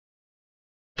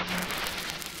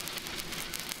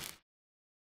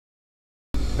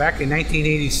Back in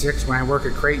 1986, when I worked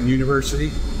at Creighton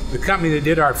University, the company that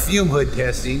did our fume hood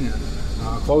testing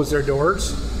closed their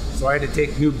doors. So I had to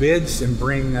take new bids and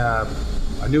bring a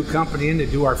new company in to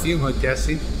do our fume hood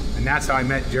testing. And that's how I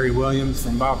met Jerry Williams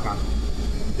from Balcon.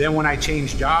 Then when I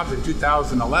changed jobs in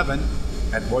 2011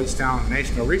 at Boys Town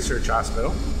National Research Hospital,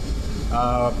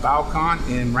 Balcon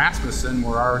and Rasmussen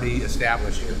were already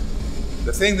established here.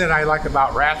 The thing that I like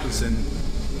about Rasmussen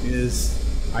is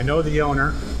I know the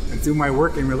owner, and through my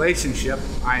working relationship,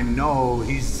 I know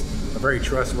he's a very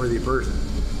trustworthy person.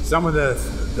 Some of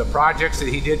the projects that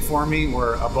he did for me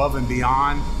were above and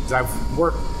beyond. I've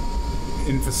worked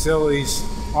in facilities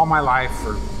all my life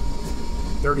for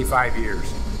 35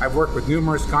 years. I've worked with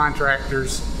numerous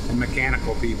contractors and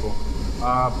mechanical people.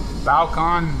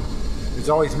 Balcon has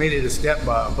always made it a step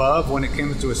above when it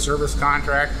comes to a service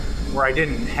contract, where I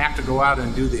didn't have to go out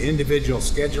and do the individual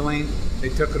scheduling. They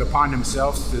took it upon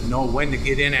themselves to know when to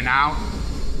get in and out,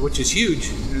 which is huge,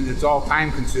 and it's all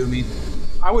time consuming.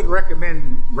 I would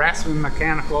recommend Rasmussen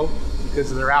Mechanical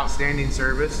because of their outstanding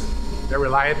service, their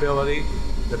reliability.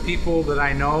 The people that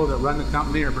I know that run the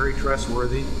company are very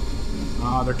trustworthy.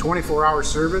 Their 24-hour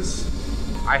service,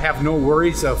 I have no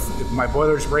worries of if my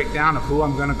boilers break down of who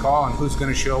I'm going to call and who's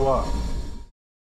going to show up.